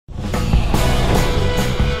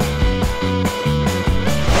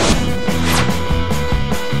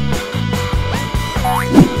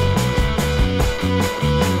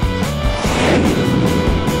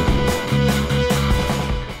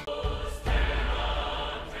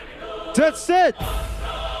Dedson.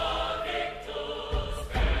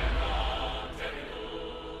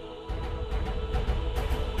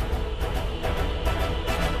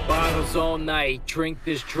 Bottles all night, drink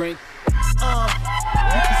this drink. You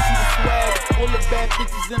can see the swag, all the bad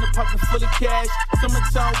bitches in a pocket full of cash.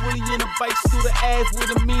 Summertime Willie in a bike through the ass with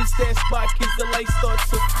a mean stash spot, kids the lights start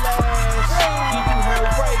to flash. You heard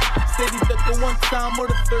right, steady duck the one time or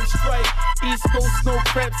the third strike. East Coast snow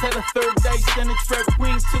crabs had a third dice, then the trap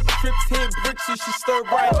queen took trips, hit bricks and she stirred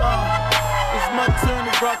right. It's my turn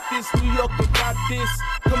to rock this, New York got this.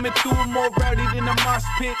 Coming through more rowdy than a mosh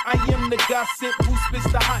pit. I am the gossip who spits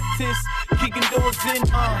the hot tiss, kicking doors in.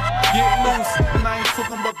 Get loose, and I ain't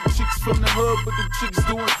talking about the chicks from the hood, but the chicks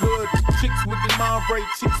doing good. Chicks with the mind right,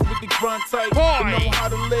 chicks with the grind tight. Know how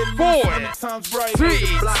to let loose when the time's right. 3,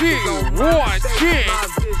 2, 1, change.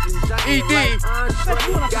 ED.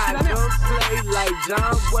 Got them play like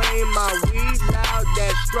John Wayne, my weed loud,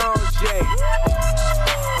 that strong J.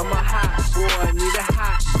 I'm a hot boy, need a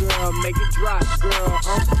hot girl, make it drop, girl.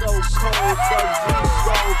 I'm so cold, so deep,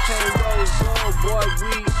 roll, can't roll, boy,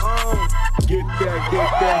 we on. Get that,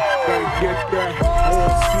 gotta get that. I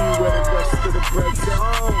wanna see where the rest of the bread's at.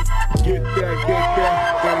 Get that,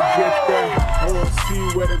 gotta get that. I wanna see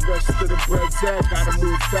where the rest of the bread's at. Gotta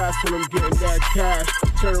move fast when I'm getting that cash.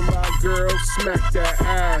 Turn around, girl, smack that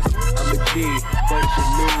ass. I'm a G, but you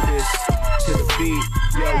knew this. To the beat,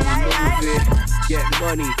 yo, we move it. Get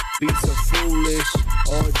money, beats are foolish.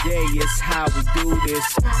 All day is how we do this.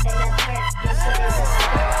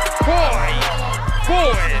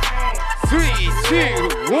 4, 3, 2,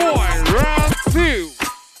 1, round 2.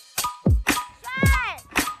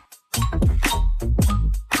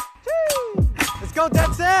 Let's go,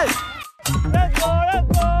 Dedson. Let's go, let's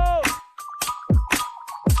go.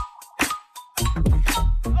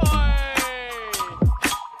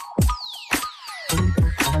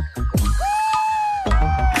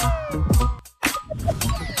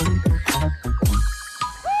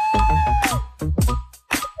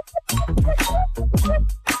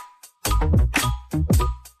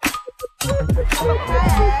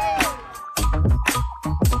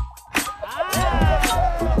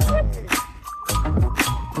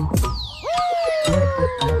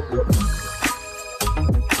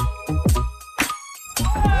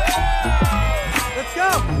 Let's go.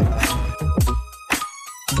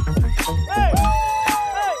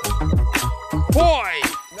 5,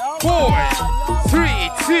 4, 3,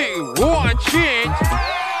 2, 1, change.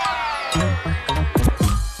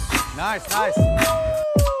 Nice, nice.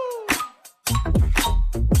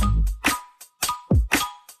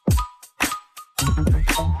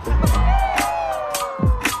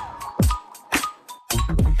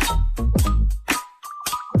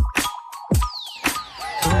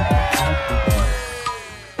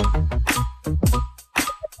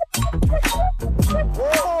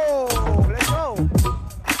 Whoa, let's go.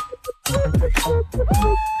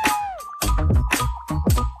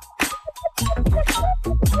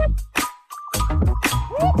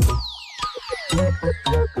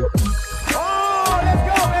 Oh, let's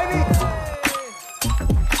go, baby.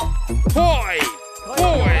 5,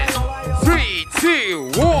 4, 3,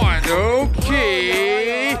 2, 1,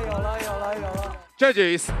 okay.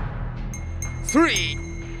 Judges, 3,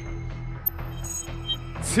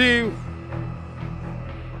 2,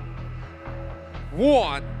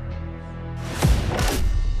 1。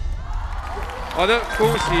好的，恭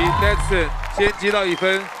喜 Dedson 先击到1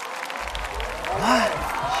分。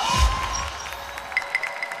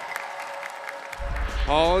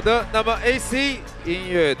好的，那么 AC 音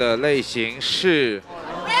乐的类型是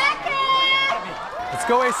Let's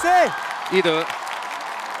go, AC. 伊德。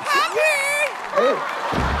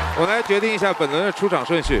我来决定一下本轮的出场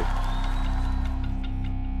顺序。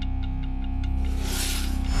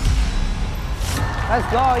Let's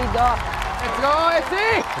go, Ida. Let's go AC。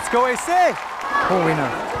 Let's go, AC. Who winner?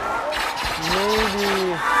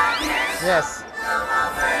 Maybe. Yes.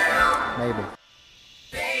 Maybe.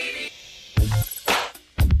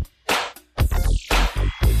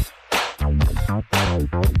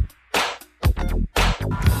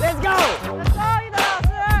 Let's go. Let's go, Ida.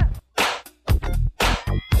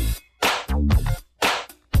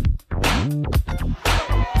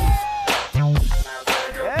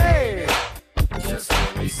 Hey.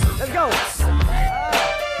 Let's go.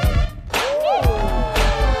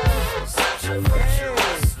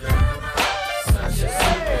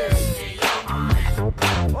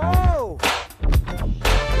 Whoa.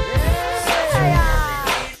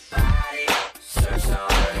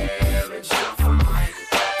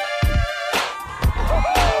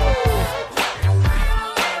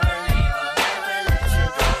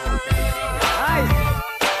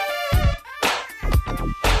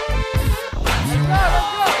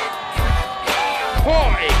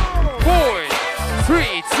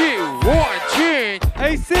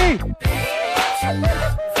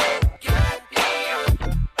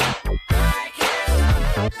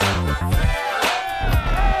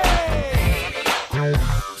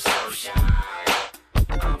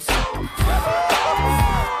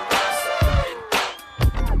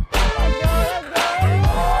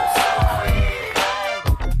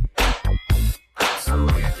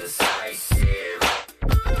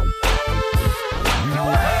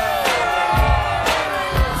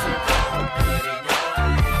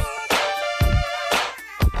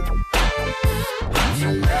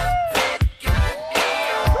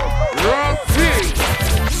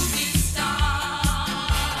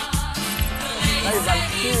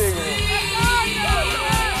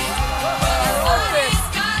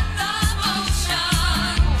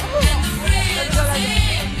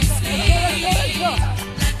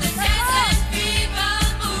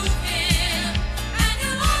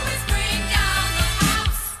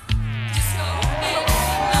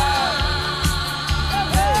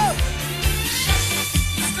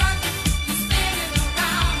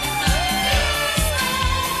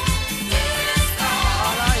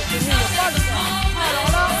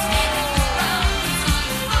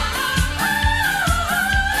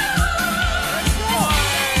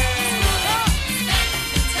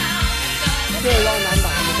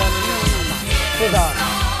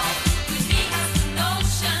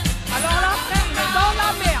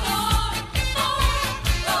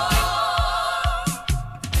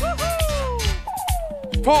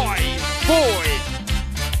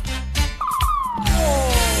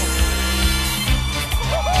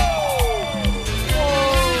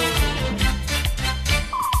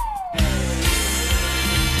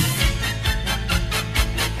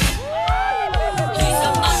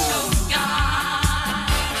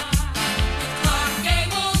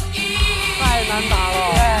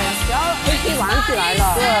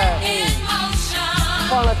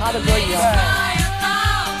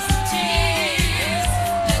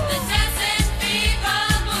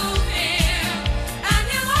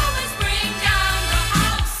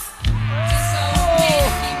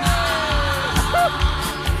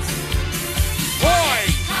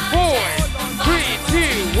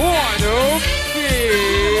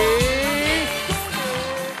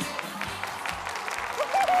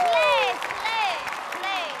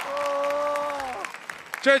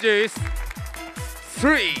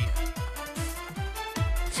 3,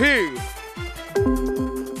 2,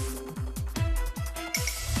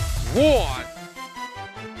 1。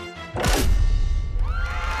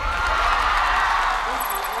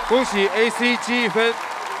恭喜 AC 积1分。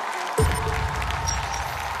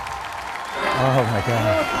Oh my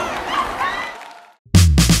god！